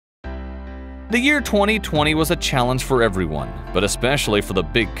The year 2020 was a challenge for everyone, but especially for the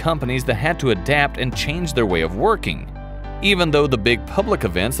big companies that had to adapt and change their way of working. Even though the big public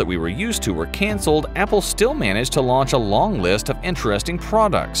events that we were used to were canceled, Apple still managed to launch a long list of interesting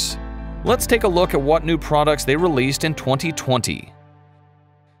products. Let's take a look at what new products they released in 2020.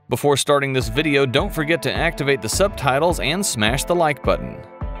 Before starting this video, don't forget to activate the subtitles and smash the like button.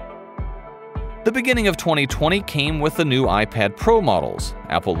 The beginning of 2020 came with the new iPad Pro models.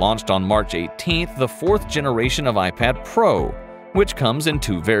 Apple launched on March 18th the 4th generation of iPad Pro, which comes in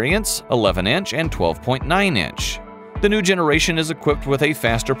two variants, 11-inch and 12.9-inch. The new generation is equipped with a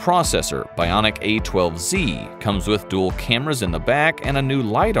faster processor, Bionic A12Z, comes with dual cameras in the back and a new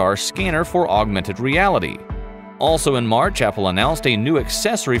LiDAR scanner for augmented reality. Also in March, Apple announced a new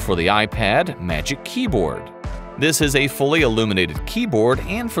accessory for the iPad, Magic Keyboard. This is a fully illuminated keyboard,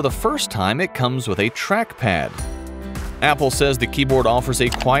 and for the first time it comes with a trackpad. Apple says the keyboard offers a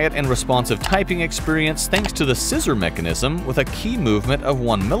quiet and responsive typing experience thanks to the scissor mechanism with a key movement of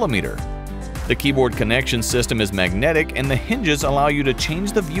 1 mm. The keyboard connection system is magnetic and the hinges allow you to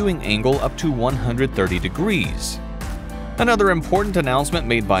change the viewing angle up to 130 degrees. Another important announcement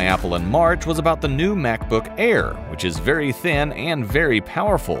made by Apple in March was about the new MacBook Air, which is very thin and very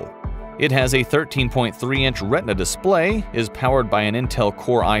powerful. It has a 13.3-inch Retina display, is powered by an Intel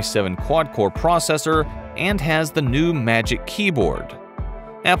Core i7 quad-core processor, and has the new Magic Keyboard.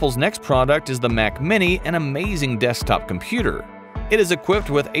 Apple's next product is the Mac Mini, an amazing desktop computer. It is equipped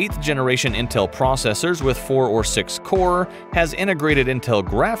with 8th generation Intel processors with 4 or 6 core, has integrated Intel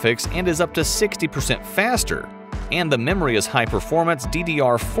graphics, and is up to 60% faster. And the memory is high-performance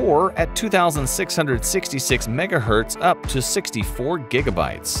DDR4 at 2666 MHz up to 64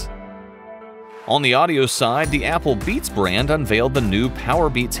 GB. On the audio side, the Apple Beats brand unveiled the new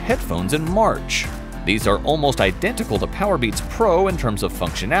Powerbeats headphones in March. These are almost identical to Powerbeats Pro in terms of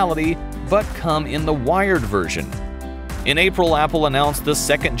functionality, but come in the wired version. In April, Apple announced the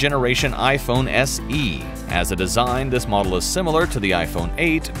 2nd generation iPhone SE. As a design, this model is similar to the iPhone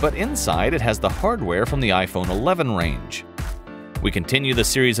 8, but inside it has the hardware from the iPhone 11 range. We continue the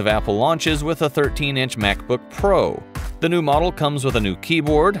series of Apple launches with a 13-inch MacBook Pro. The new model comes with a new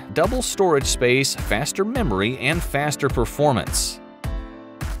keyboard, double storage space, faster memory, and faster performance.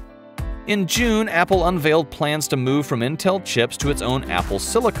 In June, Apple unveiled plans to move from Intel chips to its own Apple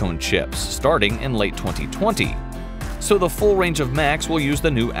silicone chips, starting in late 2020. So the full range of Macs will use the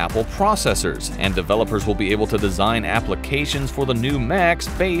new Apple processors, and developers will be able to design applications for the new Macs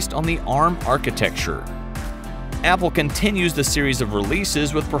based on the ARM architecture. Apple continues the series of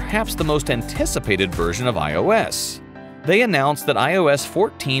releases with perhaps the most anticipated version of iOS. They announced that iOS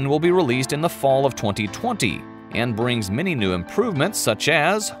 14 will be released in the fall of 2020 and brings many new improvements such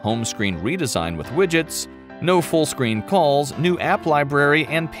as home screen redesign with widgets, no full-screen calls, new app library,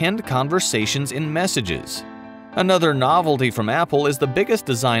 and pinned conversations in Messages. Another novelty from Apple is the biggest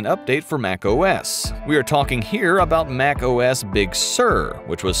design update for macOS. We are talking here about macOS Big Sur,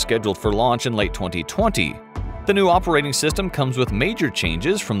 which was scheduled for launch in late 2020. The new operating system comes with major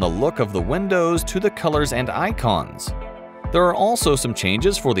changes from the look of the windows to the colors and icons. There are also some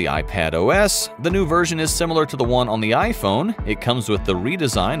changes for the iPad OS. The new version is similar to the one on the iPhone. It comes with the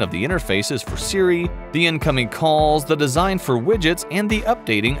redesign of the interfaces for Siri, the incoming calls, the design for widgets, and the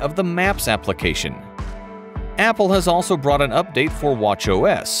updating of the Maps application. Apple has also brought an update for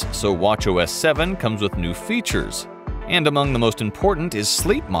watchOS, so watchOS 7 comes with new features. And among the most important is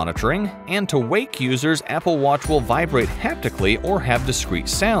sleep monitoring, and to wake users, Apple Watch will vibrate haptically or have discrete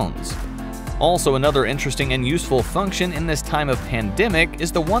sounds. Also, another interesting and useful function in this time of pandemic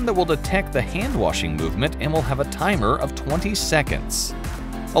is the one that will detect the hand-washing movement and will have a timer of 20 seconds.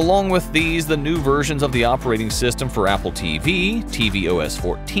 Along with these, the new versions of the operating system for Apple TV, tvOS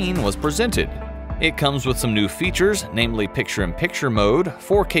 14, was presented. It comes with some new features, namely picture-in-picture mode,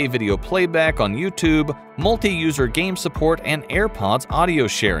 4K video playback on YouTube, multi-user game support, and AirPods audio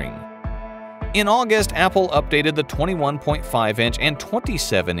sharing. In August, Apple updated the 21.5-inch and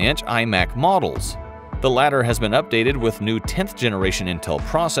 27-inch iMac models. The latter has been updated with new 10th generation Intel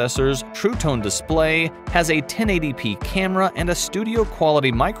processors, True Tone display, has a 1080p camera, and a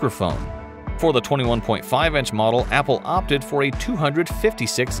studio-quality microphone. For the 21.5-inch model, Apple opted for a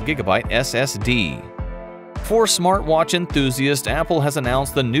 256GB SSD. For smartwatch enthusiasts, Apple has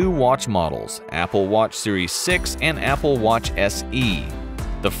announced the new watch models, Apple Watch Series 6 and Apple Watch SE.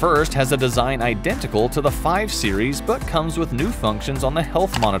 The first has a design identical to the 5 series but comes with new functions on the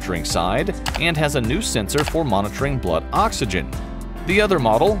health monitoring side and has a new sensor for monitoring blood oxygen. The other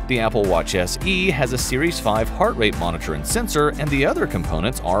model, the Apple Watch SE, has a Series 5 heart rate monitor and sensor, and the other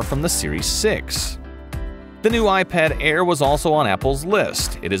components are from the Series 6. The new iPad Air was also on Apple's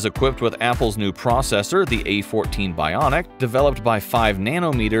list. It is equipped with Apple's new processor, the A14 Bionic, developed by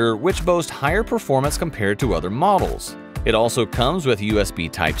 5nm, which boasts higher performance compared to other models. It also comes with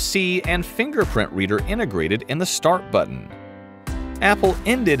USB Type-C and fingerprint reader integrated in the Start button. Apple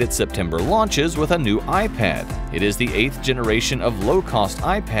ended its September launches with a new iPad. It is the 8th generation of low-cost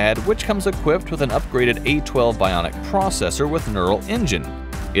iPad, which comes equipped with an upgraded A12 Bionic processor with Neural Engine.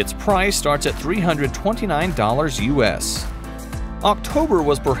 Its price starts at $329 US. October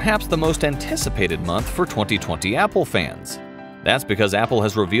was perhaps the most anticipated month for 2020 Apple fans. That's because Apple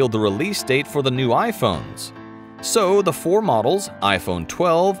has revealed the release date for the new iPhones. So, the 4 models, iPhone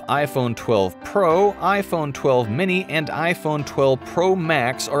 12, iPhone 12 Pro, iPhone 12 mini, and iPhone 12 Pro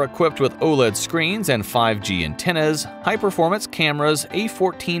Max are equipped with OLED screens and 5G antennas, high-performance cameras,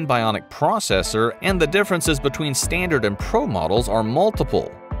 A14 Bionic processor, and the differences between standard and Pro models are multiple.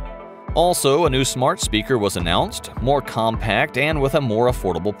 Also, a new smart speaker was announced, more compact and with a more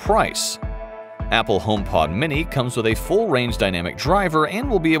affordable price. Apple HomePod Mini comes with a full-range dynamic driver and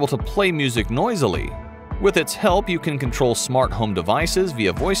will be able to play music noisily. With its help, you can control smart home devices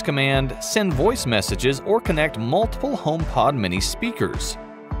via voice command, send voice messages, or connect multiple HomePod Mini speakers.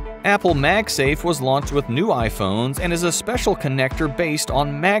 Apple MagSafe was launched with new iPhones and is a special connector based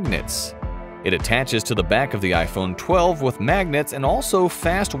on magnets. It attaches to the back of the iPhone 12 with magnets and also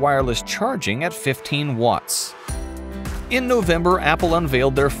fast wireless charging at 15 watts. In November, Apple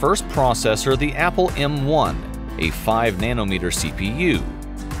unveiled their first processor, the Apple M1, a 5nm CPU.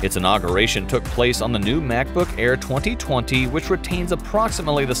 Its inauguration took place on the new MacBook Air 2020, which retains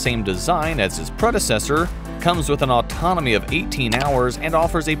approximately the same design as its predecessor, comes with an autonomy of 18 hours, and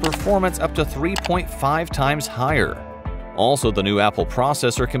offers a performance up to 3.5 times higher. Also, the new Apple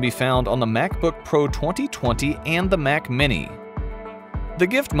processor can be found on the MacBook Pro 2020 and the Mac Mini. The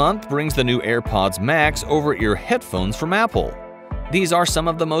gift month brings the new AirPods Max over-ear headphones from Apple. These are some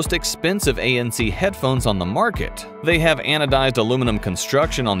of the most expensive ANC headphones on the market. They have anodized aluminum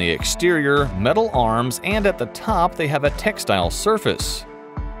construction on the exterior, metal arms, and at the top they have a textile surface.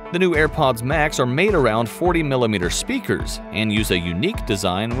 The new AirPods Max are made around 40mm speakers and use a unique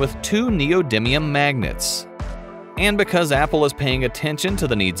design with 2 neodymium magnets. And because Apple is paying attention to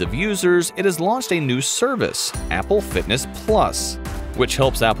the needs of users, it has launched a new service, Apple Fitness Plus, which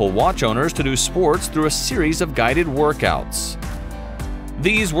helps Apple Watch owners to do sports through a series of guided workouts.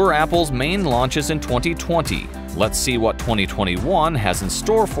 These were Apple's main launches in 2020. Let's see what 2021 has in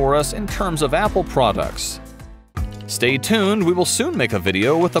store for us in terms of Apple products. Stay tuned, we will soon make a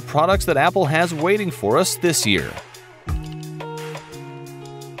video with the products that Apple has waiting for us this year.